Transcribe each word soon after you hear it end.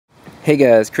Hey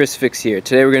guys, Chris Fix here.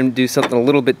 Today we're going to do something a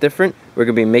little bit different. We're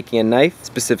going to be making a knife,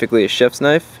 specifically a chef's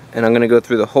knife, and I'm going to go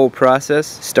through the whole process,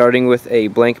 starting with a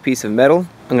blank piece of metal.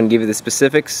 I'm going to give you the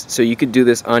specifics so you could do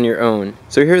this on your own.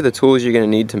 So here are the tools you're going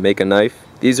to need to make a knife.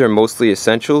 These are mostly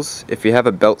essentials. If you have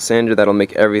a belt sander, that'll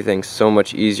make everything so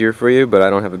much easier for you, but I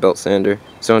don't have a belt sander.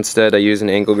 So instead I use an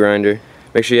angle grinder.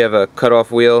 Make sure you have a cutoff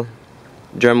wheel.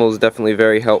 Dremel is definitely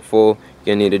very helpful.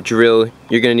 You're going to need a drill.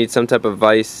 You're going to need some type of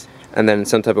vise, and then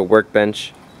some type of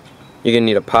workbench. You're going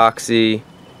to need epoxy,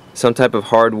 some type of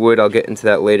hardwood. I'll get into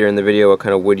that later in the video, what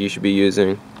kind of wood you should be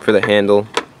using for the handle.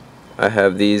 I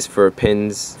have these for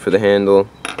pins for the handle,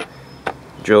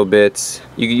 drill bits.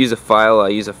 You could use a file. I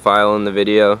use a file in the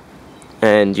video.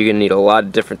 And you're going to need a lot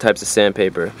of different types of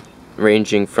sandpaper,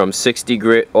 ranging from 60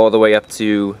 grit all the way up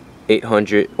to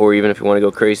 800, or even if you want to go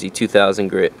crazy, 2000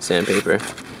 grit sandpaper.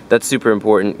 That's super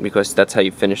important because that's how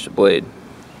you finish the blade.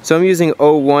 So I'm using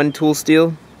 01 tool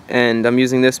steel, and I'm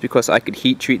using this because I could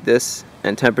heat treat this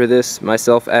and temper this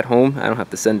myself at home. I don't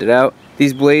have to send it out.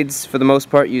 These blades, for the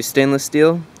most part, use stainless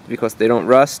steel because they don't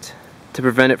rust. To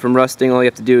prevent it from rusting, all you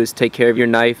have to do is take care of your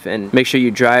knife and make sure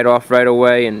you dry it off right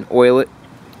away and oil it.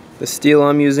 The steel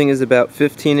I'm using is about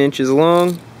 15 inches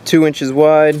long, 2 inches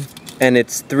wide, and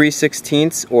it's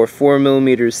 3/16 or 4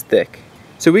 millimeters thick.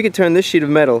 So we could turn this sheet of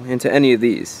metal into any of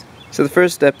these. So the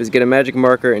first step is get a magic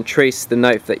marker and trace the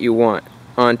knife that you want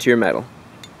onto your metal.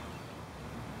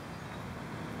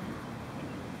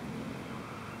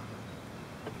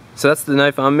 So that's the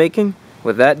knife I'm making.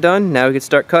 With that done, now we can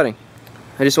start cutting.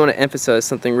 I just want to emphasize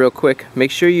something real quick. Make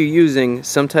sure you're using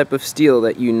some type of steel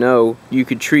that you know you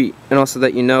could treat, and also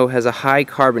that you know has a high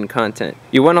carbon content.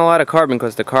 You want a lot of carbon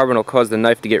because the carbon will cause the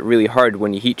knife to get really hard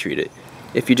when you heat treat it.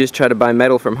 If you just try to buy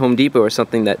metal from Home Depot or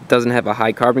something that doesn't have a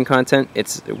high carbon content,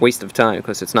 it's a waste of time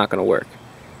because it's not going to work.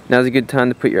 Now's a good time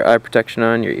to put your eye protection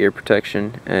on, your ear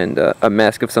protection, and a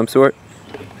mask of some sort.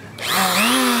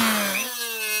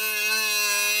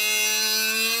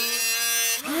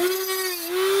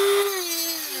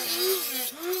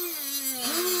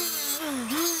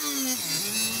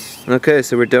 Okay,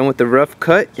 so we're done with the rough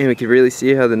cut, and we can really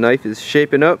see how the knife is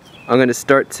shaping up. I'm going to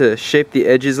start to shape the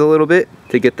edges a little bit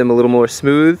to get them a little more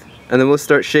smooth, and then we'll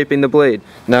start shaping the blade.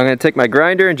 Now I'm going to take my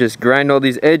grinder and just grind all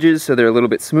these edges so they're a little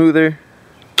bit smoother.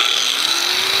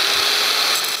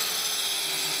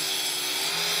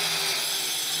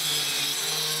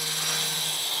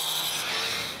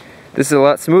 This is a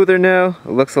lot smoother now,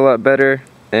 it looks a lot better,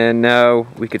 and now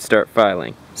we could start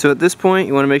filing. So at this point,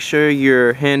 you want to make sure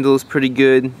your handle is pretty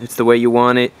good. It's the way you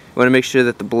want it. You want to make sure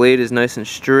that the blade is nice and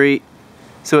straight.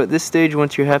 So at this stage,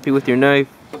 once you're happy with your knife,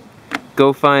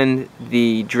 go find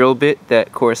the drill bit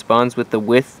that corresponds with the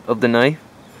width of the knife.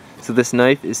 So this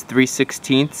knife is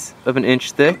 3/16 of an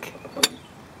inch thick.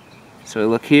 So I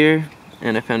look here,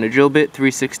 and I found a drill bit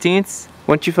 3/16.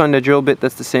 Once you find a drill bit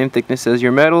that's the same thickness as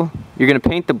your metal, you're going to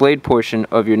paint the blade portion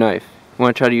of your knife. You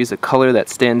want to try to use a color that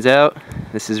stands out.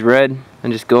 This is red,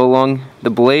 and just go along the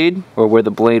blade, or where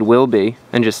the blade will be,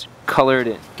 and just color it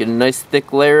in. Get a nice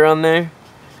thick layer on there,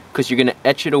 because you're going to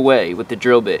etch it away with the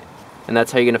drill bit, and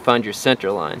that's how you're going to find your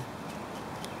center line.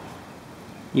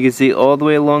 You can see all the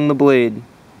way along the blade,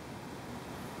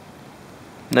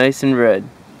 nice and red.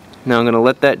 Now I'm going to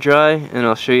let that dry, and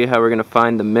I'll show you how we're going to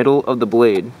find the middle of the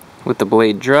blade. With the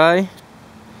blade dry,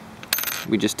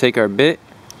 we just take our bit,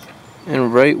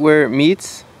 and right where it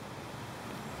meets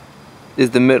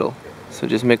is the middle. So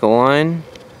just make a line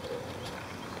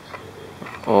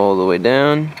all the way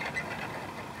down,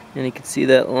 and you can see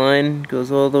that line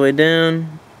goes all the way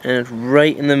down, and it's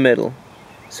right in the middle.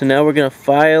 So now we're going to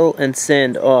file and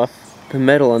sand off the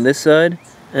metal on this side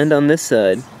and on this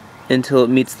side until it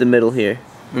meets the middle here,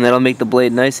 and that'll make the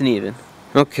blade nice and even.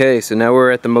 Okay, so now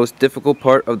we're at the most difficult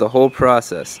part of the whole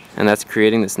process, and that's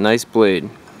creating this nice blade.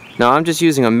 Now I'm just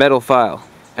using a metal file,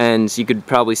 and you could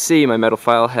probably see my metal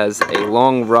file has a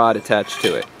long rod attached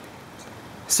to it.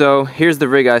 So here's the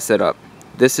rig I set up.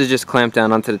 This is just clamped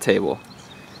down onto the table.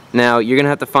 Now you're gonna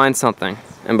have to find something,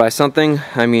 and by something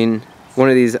I mean one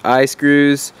of these eye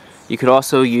screws. You could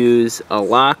also use a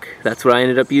lock. That's what I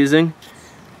ended up using,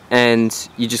 and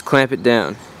you just clamp it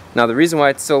down. Now the reason why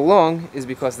it's so long is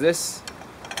because this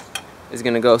is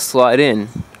gonna go slide in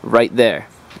right there.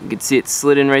 You can see it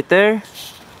slid in right there,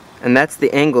 and that's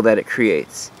the angle that it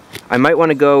creates. I might want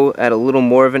to go at a little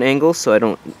more of an angle so I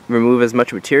don't remove as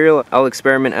much material. I'll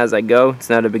experiment as I go. It's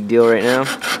not a big deal right now.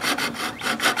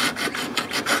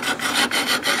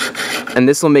 And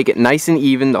this will make it nice and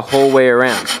even the whole way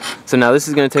around. So now this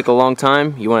is going to take a long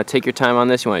time. You want to take your time on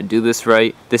this. You want to do this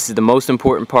right. This is the most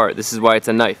important part. This is why it's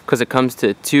a knife, because it comes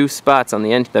to two spots on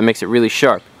the end that makes it really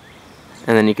sharp.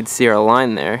 And then you can see our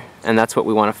line there, and that's what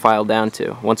we want to file down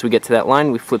to. Once we get to that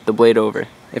line, we flip the blade over.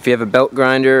 If you have a belt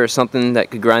grinder or something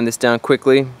that could grind this down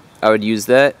quickly, I would use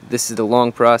that. This is the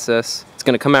long process. It's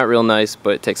going to come out real nice,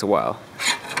 but it takes a while.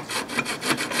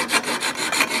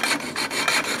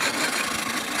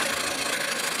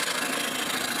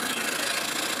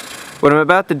 What I'm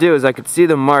about to do is I could see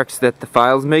the marks that the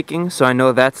file's making, so I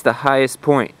know that's the highest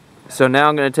point. So now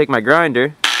I'm going to take my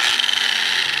grinder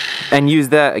and use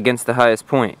that against the highest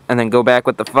point, and then go back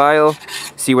with the file,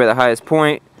 see where the highest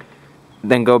point,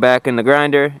 then go back in the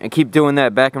grinder and keep doing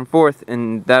that back and forth,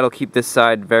 and that'll keep this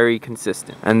side very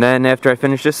consistent. And then after I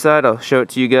finish this side, I'll show it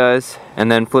to you guys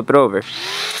and then flip it over.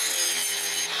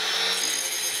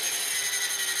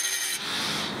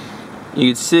 You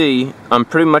can see I'm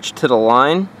pretty much to the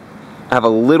line. I have a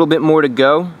little bit more to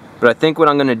go, but I think what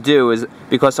I'm gonna do is,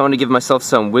 because I want to give myself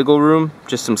some wiggle room,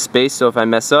 just some space, so if I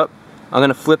mess up, I'm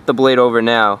gonna flip the blade over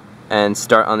now and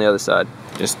start on the other side.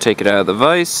 Just take it out of the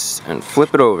vise and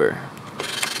flip it over.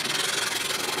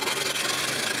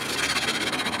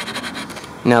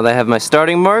 Now that I have my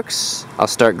starting marks, I'll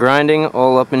start grinding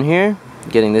all up in here,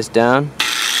 getting this down.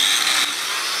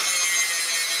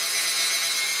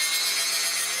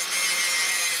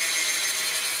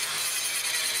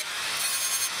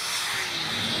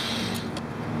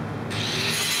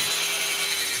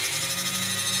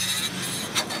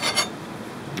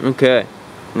 Okay,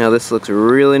 now this looks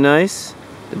really nice.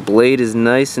 The blade is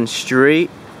nice and straight.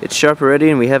 It's sharp already,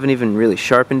 and we haven't even really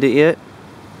sharpened it yet.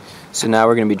 So now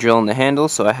we're going to be drilling the handle.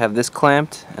 So I have this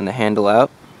clamped and the handle out.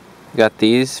 Got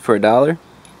these for $1.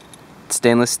 It's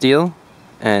stainless steel,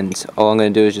 and all I'm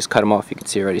going to do is just cut them off. You can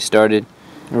see I already started.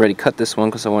 I already cut this one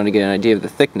because I wanted to get an idea of the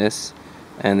thickness,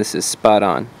 and this is spot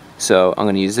on. So I'm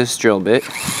going to use this drill bit.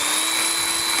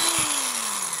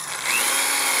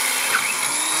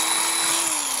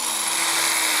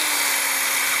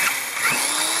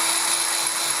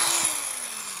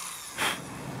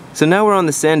 So now we're on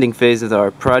the sanding phase of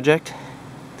our project.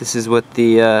 This is what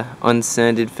the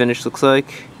unsanded finish looks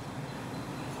like.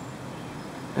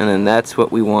 And then that's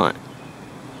what we want.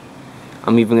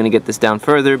 I'm even going to get this down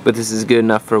further, but this is good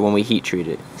enough for when we heat treat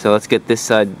it. So let's get this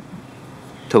side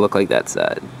to look like that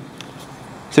side.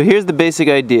 So here's the basic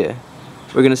idea.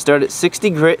 We're going to start at 60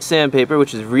 grit sandpaper,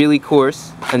 which is really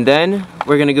coarse. And then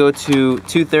we're going to go to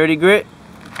 230 grit.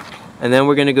 And then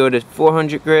we're going to go to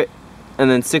 400 grit. And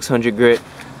then 600 grit.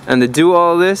 And to do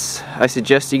all this, I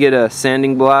suggest you get a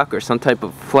sanding block or some type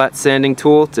of flat sanding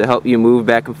tool to help you move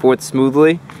back and forth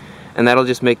smoothly. And that'll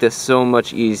just make this so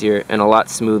much easier and a lot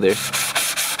smoother.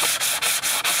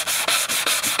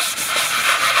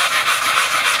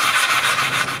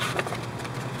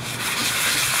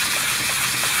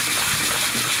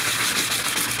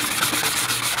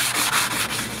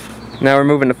 Now we're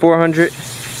moving to 400.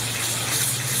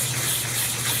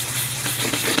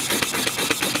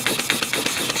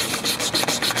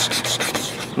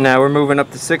 Now we're moving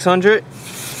up to 600.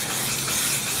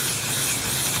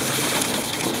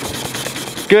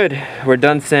 Good, we're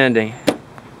done sanding.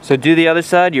 So do the other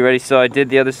side. You ready? So I did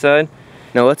the other side.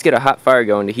 Now let's get a hot fire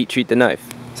going to heat treat the knife.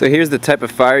 So here's the type of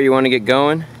fire you want to get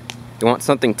going. You want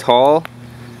something tall,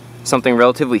 something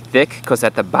relatively thick, because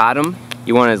at the bottom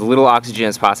you want as little oxygen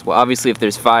as possible. Obviously if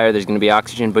there's fire there's going to be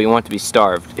oxygen, but you want it to be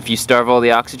starved. If you starve all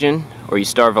the oxygen, or you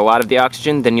starve a lot of the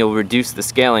oxygen, then you'll reduce the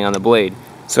scaling on the blade.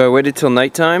 So I waited till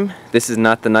nighttime. This is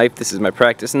not the knife, this is my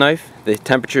practice knife. The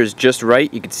temperature is just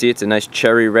right. You can see it's a nice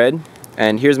cherry red.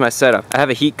 And here's my setup. I have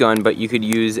a heat gun, but you could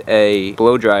use a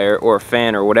blow dryer or a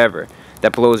fan or whatever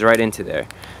that blows right into there.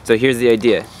 So here's the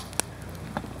idea.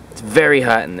 It's very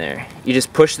hot in there. You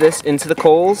just push this into the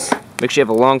coals. Make sure you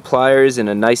have a long pliers and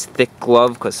a nice thick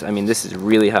glove, because I mean this is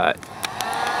really hot.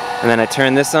 And then I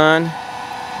turn this on,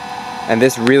 and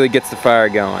this really gets the fire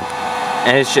going.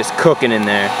 And it's just cooking in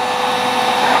there.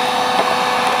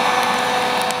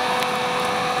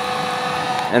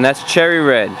 And that's cherry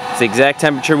red. It's the exact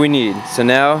temperature we need. So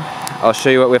now I'll show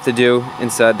you what we have to do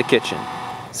inside the kitchen.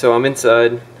 So I'm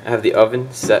inside. I have the oven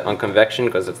set on convection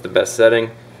because it's the best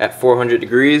setting at 400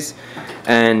 degrees,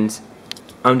 and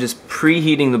I'm just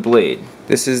preheating the blade.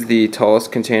 This is the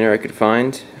tallest container I could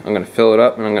find. I'm going to fill it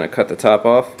up and I'm going to cut the top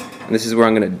off, and this is where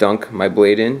I'm going to dunk my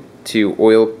blade in to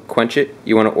oil quench it.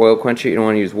 You want to oil quench it, you don't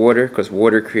want to use water, because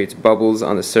water creates bubbles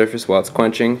on the surface while it's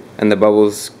quenching, and the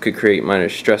bubbles could create minor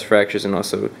stress fractures and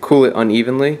also cool it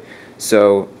unevenly.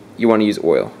 So you want to use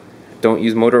oil. Don't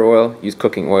use motor oil, use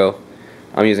cooking oil.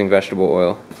 I'm using vegetable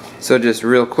oil. So just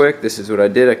real quick, this is what I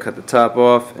did. I cut the top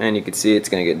off, and you can see it's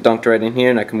going to get dunked right in here,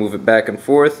 and I can move it back and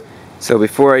forth. So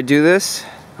before I do this,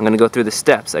 I'm going to go through the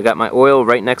steps. I got my oil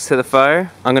right next to the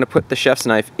fire. I'm going to put the chef's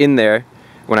knife in there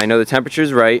when I know the temperature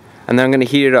is right, and then I'm going to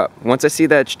heat it up. Once I see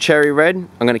that it's cherry red,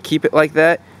 I'm going to keep it like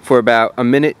that for about a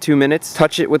minute, 2 minutes.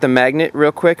 Touch it with a magnet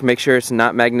real quick, make sure it's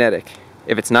not magnetic.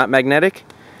 If it's not magnetic,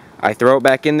 I throw it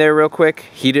back in there real quick,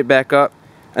 heat it back up,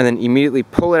 and then immediately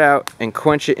pull it out and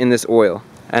quench it in this oil.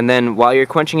 And then while you're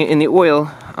quenching it in the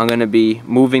oil, I'm going to be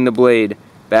moving the blade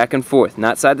back and forth,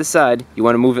 not side to side. You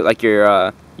want to move it like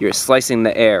you're slicing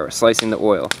the air or slicing the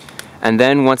oil. And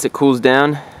then once it cools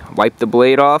down, wipe the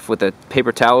blade off with a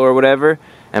paper towel or whatever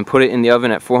and put it in the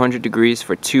oven at 400 degrees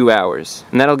for 2 hours.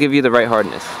 And that'll give you the right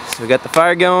hardness. So we got the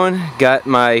fire going, got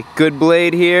my good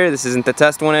blade here. This isn't the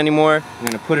test one anymore. I'm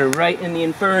gonna put it right in the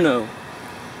inferno.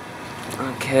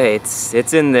 Okay,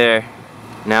 it's in there.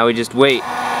 Now we just wait.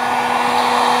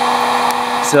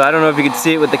 So I don't know if you can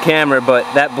see it with the camera, but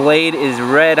that blade is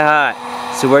red hot.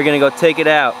 So we're gonna go take it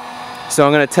out. So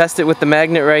I'm gonna test it with the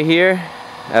magnet right here.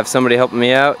 I have somebody helping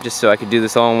me out just so I could do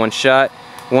this all in one shot.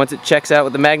 Once it checks out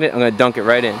with the magnet, I'm going to dunk it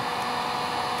right in.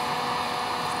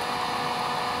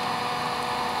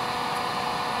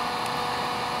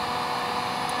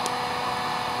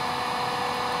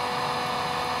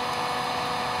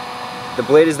 The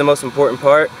blade is the most important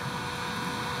part,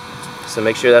 so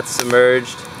make sure that's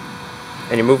submerged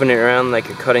and you're moving it around like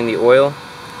you're cutting the oil.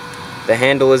 The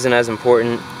handle isn't as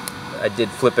important. I did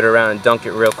flip it around and dunk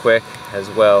it real quick as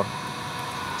well.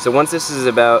 So once this is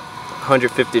about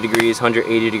 150 degrees,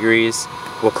 180 degrees,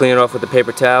 we'll clean it off with a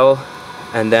paper towel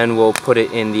and then we'll put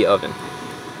it in the oven.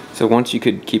 So once you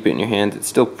could keep it in your hands, it's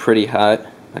still pretty hot.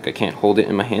 Like I can't hold it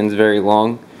in my hands very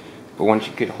long, but once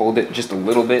you could hold it just a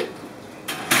little bit,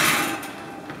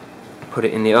 put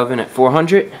it in the oven at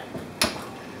 400,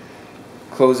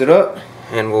 close it up,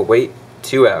 and we'll wait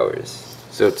 2 hours.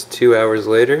 So it's 2 hours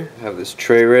later. I have this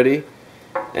tray ready,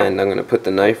 and I'm gonna put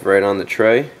the knife right on the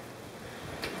tray.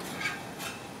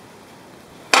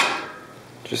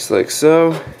 Just like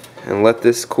so, and let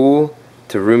this cool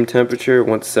to room temperature.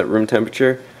 Once it's at room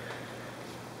temperature,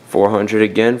 400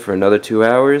 again for another 2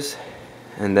 hours,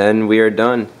 and then we are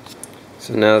done.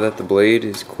 So now that the blade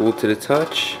is cool to the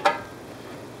touch,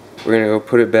 we're gonna go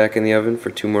put it back in the oven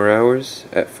for 2 more hours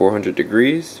at 400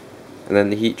 degrees, and then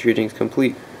the heat treating is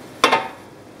complete.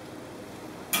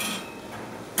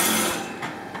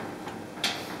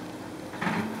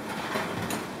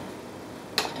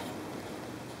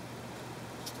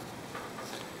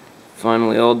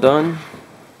 Finally all done.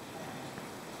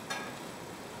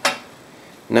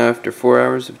 Now after 4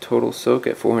 hours of total soak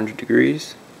at 400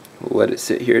 degrees, we'll let it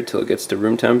sit here till it gets to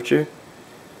room temperature.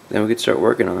 Then we can start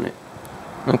working on it.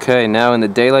 Okay, now in the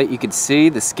daylight you can see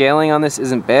the scaling on this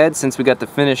isn't bad since we got the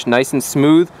finish nice and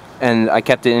smooth, and I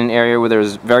kept it in an area where there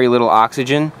was very little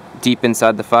oxygen deep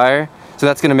inside the fire. So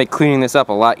that's going to make cleaning this up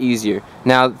a lot easier.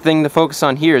 Now the thing to focus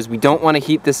on here is we don't want to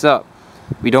heat this up.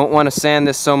 We don't want to sand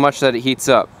this so much that it heats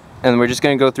up. And we're just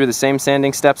going to go through the same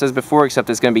sanding steps as before, except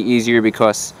it's going to be easier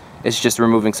because it's just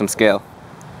removing some scale.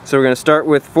 So we're going to start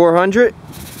with 400.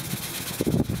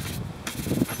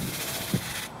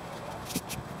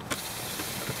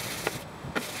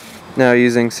 Now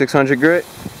using 600 grit.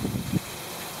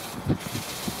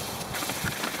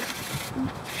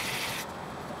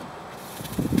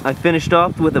 I finished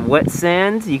off with a wet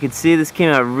sand. You can see this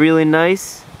came out really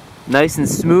nice and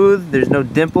smooth. There's no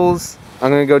dimples. I'm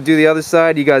gonna go do the other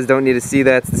side. You guys don't need to see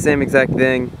that. It's the same exact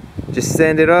thing. Just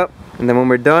sand it up, and then when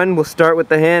we're done, we'll start with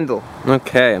the handle.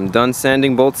 Okay, I'm done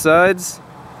sanding both sides.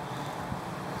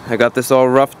 I got this all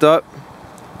roughed up.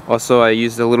 Also, I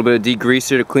used a little bit of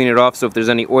degreaser to clean it off, so if there's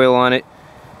any oil on it,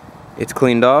 it's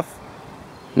cleaned off.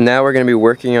 Now we're gonna be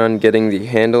working on getting the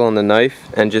handle on the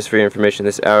knife, and just for your information,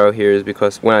 this arrow here is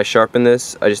because when I sharpen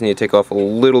this, I just need to take off a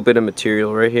little bit of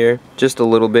material right here. Just a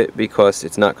little bit because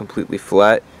it's not completely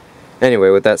flat.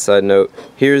 Anyway, with that side note,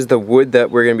 here's the wood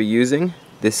that we're going to be using.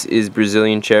 This is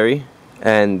Brazilian cherry,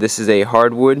 and this is a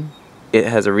hardwood. It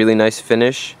has a really nice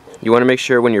finish. You want to make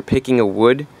sure when you're picking a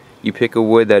wood, you pick a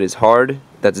wood that is hard,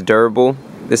 that's durable.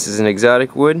 This is an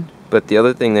exotic wood, but the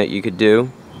other thing that you could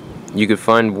do, you could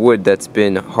find wood that's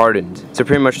been hardened. So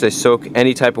pretty much they soak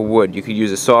any type of wood. You could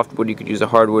use a soft wood, you could use a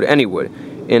hardwood, any wood,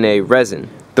 in a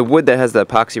resin. The wood that has the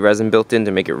epoxy resin built in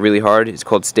to make it really hard is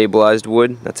called stabilized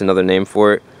wood. That's another name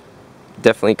for it.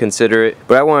 Definitely consider it,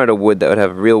 but I wanted a wood that would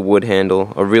have a real wood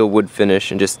handle, a real wood finish,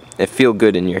 and just it feel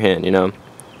good in your hand, you know.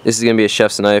 This is going to be a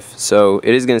chef's knife, so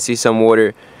it is going to see some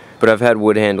water, but I've had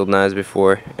wood handled knives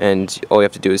before, and all you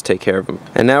have to do is take care of them.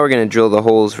 And now we're going to drill the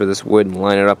holes for this wood and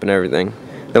line it up and everything.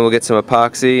 Then we'll get some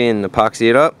epoxy and epoxy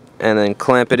it up, and then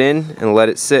clamp it in and let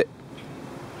it sit.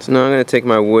 So now I'm going to take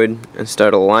my wood and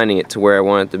start aligning it to where I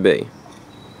want it to be.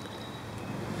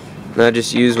 Now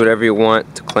just use whatever you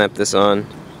want to clamp this on.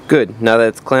 Good, now that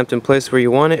it's clamped in place where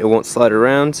you want it, it won't slide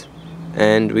around,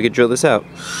 and we could drill this out.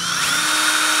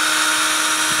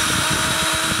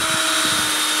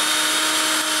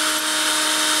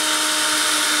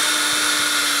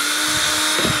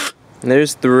 And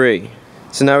there's 3.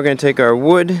 So now we're going to take our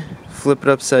wood, flip it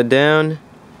upside down,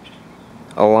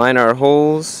 align our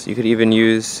holes. You could even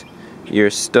use your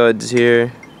studs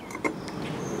here,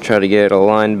 try to get it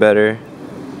aligned better.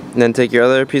 And then take your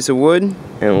other piece of wood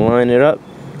and line it up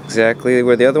exactly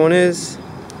where the other one is,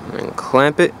 and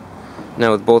clamp it.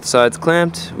 Now with both sides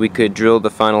clamped, we could drill the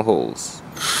final holes.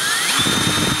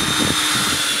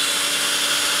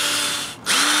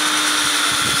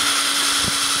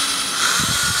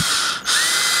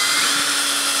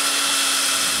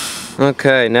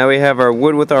 Okay, now we have our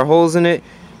wood with our holes in it.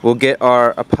 We'll get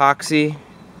our epoxy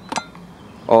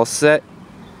all set,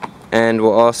 and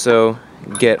we'll also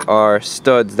get our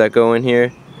studs that go in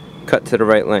here cut to the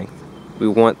right length. We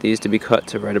want these to be cut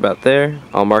to right about there.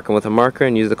 I'll mark them with a marker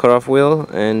and use the cutoff wheel,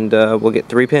 and we'll get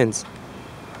 3 pins.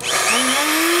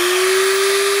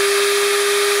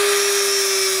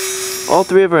 All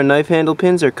 3 of our knife handle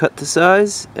pins are cut to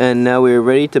size, and now we are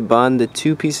ready to bond the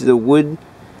 2 pieces of wood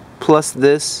plus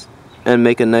this and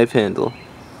make a knife handle.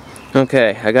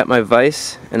 Okay, I got my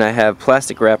vise, and I have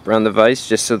plastic wrap around the vise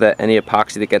just so that any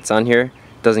epoxy that gets on here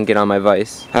doesn't get on my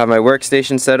vise. I have my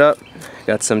workstation set up,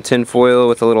 got some tin foil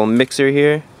with a little mixer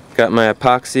here, got my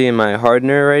epoxy and my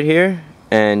hardener right here,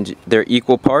 and they're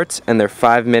equal parts and they're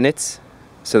 5 minutes,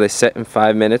 so they set in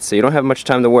 5 minutes, so you don't have much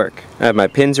time to work. I have my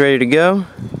pins ready to go,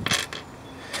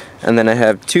 and then I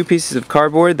have 2 pieces of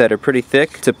cardboard that are pretty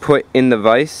thick to put in the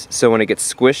vise, so when it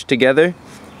gets squished together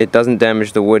it doesn't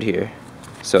damage the wood here,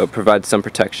 so it provides some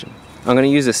protection. I'm going to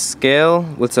use a scale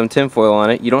with some tin foil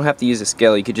on it. You don't have to use a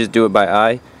scale, you could just do it by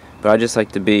eye, but I just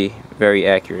like to be very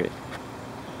accurate.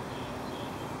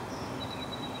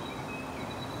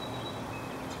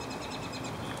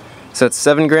 So it's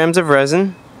 7 grams of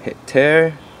resin. Hit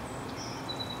tare.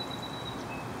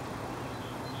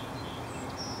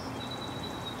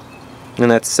 And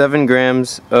that's 7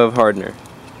 grams of hardener.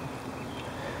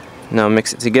 Now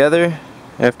mix it together.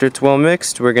 After it's well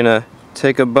mixed, we're going to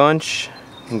take a bunch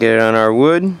and get it on our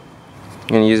wood. I'm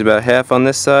going to use about half on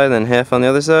this side, then half on the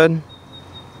other side.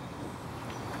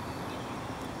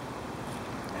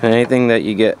 And anything that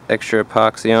you get extra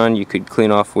epoxy on, you could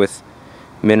clean off with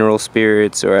mineral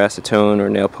spirits or acetone or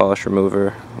nail polish remover,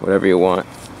 whatever you want.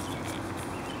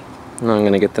 Now I'm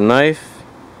going to get the knife,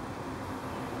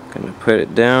 going to put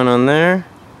it down on there,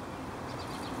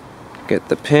 get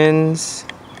the pins,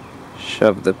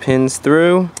 shove the pins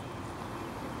through,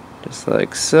 just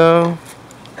like so,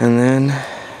 and then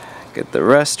get the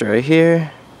rest right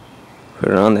here, put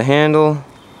it on the handle.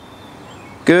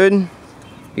 Good.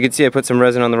 You can see I put some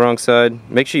resin on the wrong side.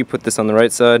 Make sure you put this on the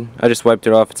right side. I just wiped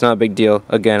it off. It's not a big deal.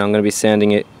 Again, I'm going to be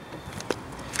sanding it.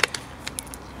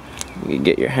 You can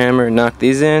get your hammer and knock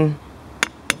these in.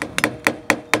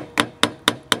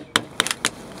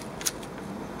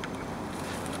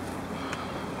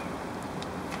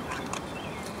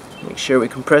 Make sure we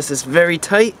compress this very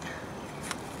tight.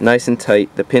 Nice and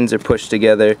tight. The pins are pushed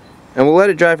together. And we'll let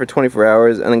it dry for 24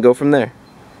 hours and then go from there.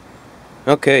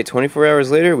 Okay, 24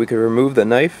 hours later, we could remove the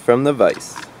knife from the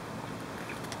vise.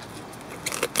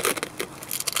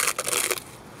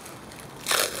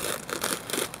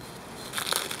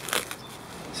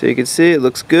 So you can see it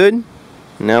looks good.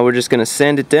 Now we're just going to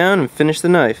sand it down and finish the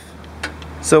knife.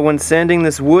 So when sanding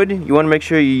this wood, you want to make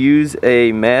sure you use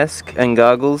a mask and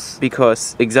goggles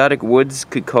because exotic woods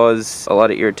could cause a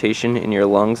lot of irritation in your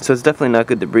lungs. So it's definitely not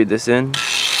good to breathe this in.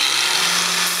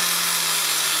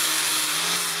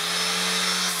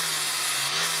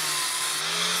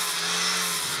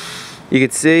 You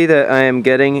can see that I am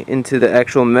getting into the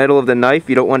actual metal of the knife.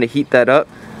 You don't want to heat that up.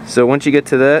 So once you get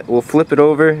to that, we'll flip it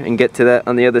over and get to that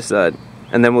on the other side.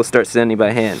 And then we'll start sanding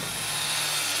by hand.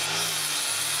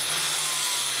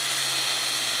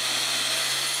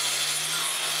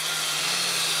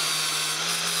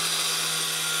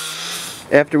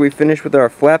 After we finish with our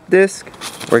flap disc,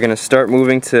 we're going to start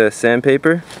moving to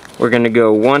sandpaper. We're going to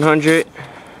go 100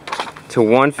 to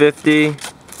 150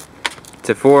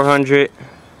 to 400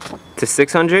 to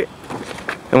 600.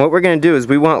 And what we're going to do is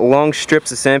we want long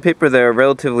strips of sandpaper that are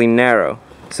relatively narrow.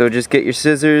 So just get your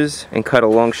scissors and cut a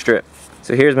long strip.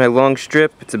 So here's my long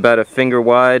strip. It's about a finger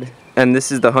wide, and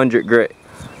this is the 100 grit.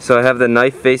 So I have the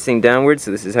knife facing downward,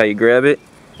 so this is how you grab it.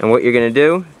 And what you're going to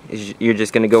do is you're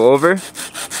just going to go over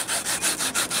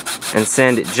and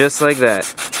sand it just like that.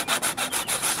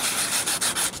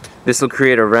 This will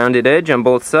create a rounded edge on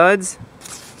both sides.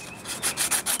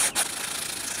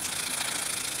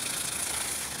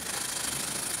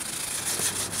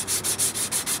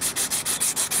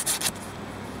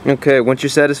 Okay, once you're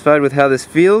satisfied with how this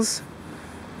feels,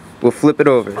 we'll flip it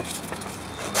over.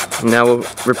 Now we'll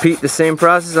repeat the same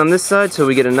process on this side so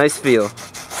we get a nice feel.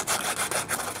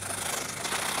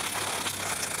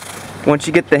 Once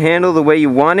you get the handle the way you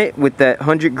want it with that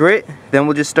 100 grit, then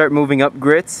we'll just start moving up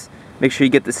grits. Make sure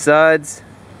you get the sides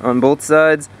on both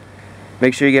sides.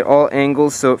 Make sure you get all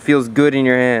angles so it feels good in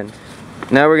your hand.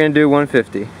 Now we're going to do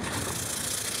 150.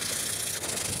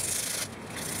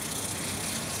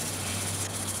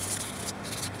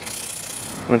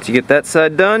 Once you get that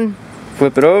side done,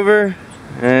 flip it over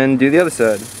and do the other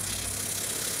side.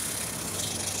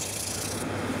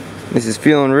 This is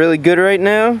feeling really good right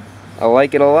now. I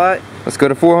like it a lot. Let's go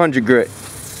to 400 grit.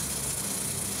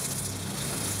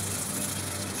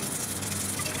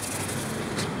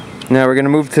 Now we're going to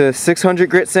move to 600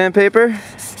 grit sandpaper,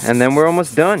 and then we're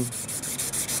almost done.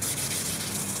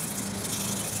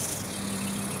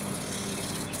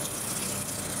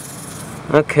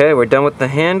 Okay, we're done with the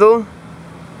handle.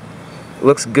 It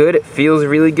looks good, it feels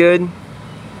really good.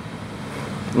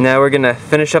 Now we're going to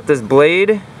finish up this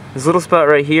blade. This little spot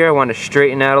right here I want to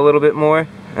straighten out a little bit more,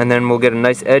 and then we'll get a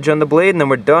nice edge on the blade, and then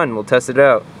we're done. We'll test it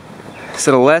out.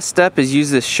 So the last step is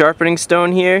use this sharpening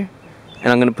stone here,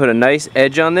 and I'm going to put a nice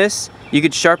edge on this. You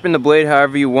could sharpen the blade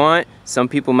however you want. Some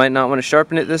people might not want to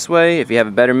sharpen it this way. If you have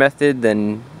a better method,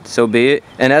 then so be it.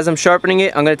 And as I'm sharpening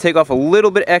it, I'm going to take off a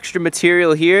little bit extra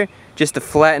material here just to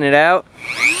flatten it out.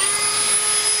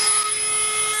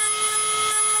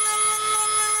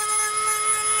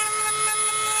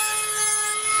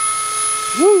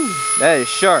 Woo! That is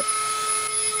sharp.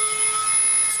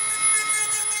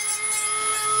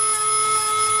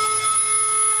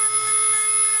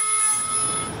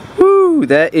 Woo!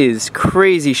 That is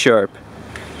crazy sharp.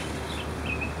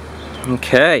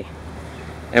 Okay.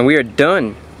 And we are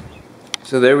done.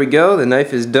 So there we go, the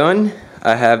knife is done.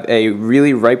 I have a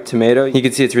really ripe tomato. You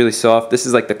can see it's really soft. This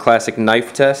is like the classic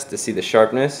knife test to see the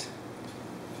sharpness.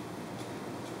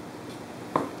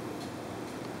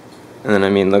 And then I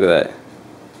mean, look at that.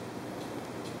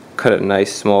 Cut a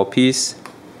nice small piece.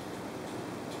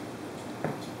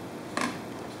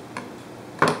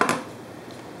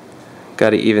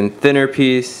 Got an even thinner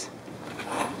piece.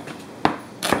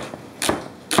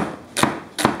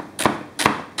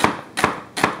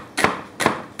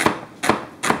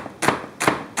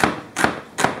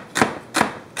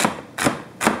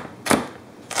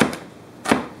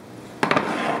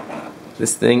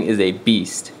 This thing is a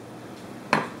beast.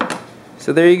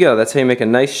 So there you go, that's how you make a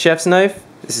nice chef's knife.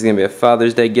 This is going to be a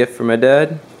Father's Day gift for my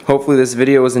dad. Hopefully this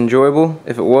video was enjoyable.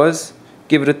 If it was,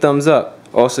 give it a thumbs up.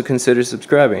 Also consider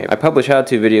subscribing. I publish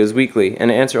how-to videos weekly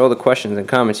and answer all the questions and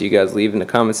comments you guys leave in the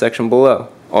comment section below.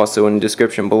 Also in the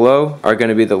description below are going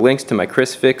to be the links to my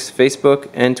Chris Fix Facebook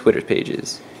and Twitter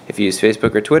pages. If you use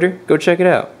Facebook or Twitter, go check it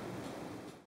out.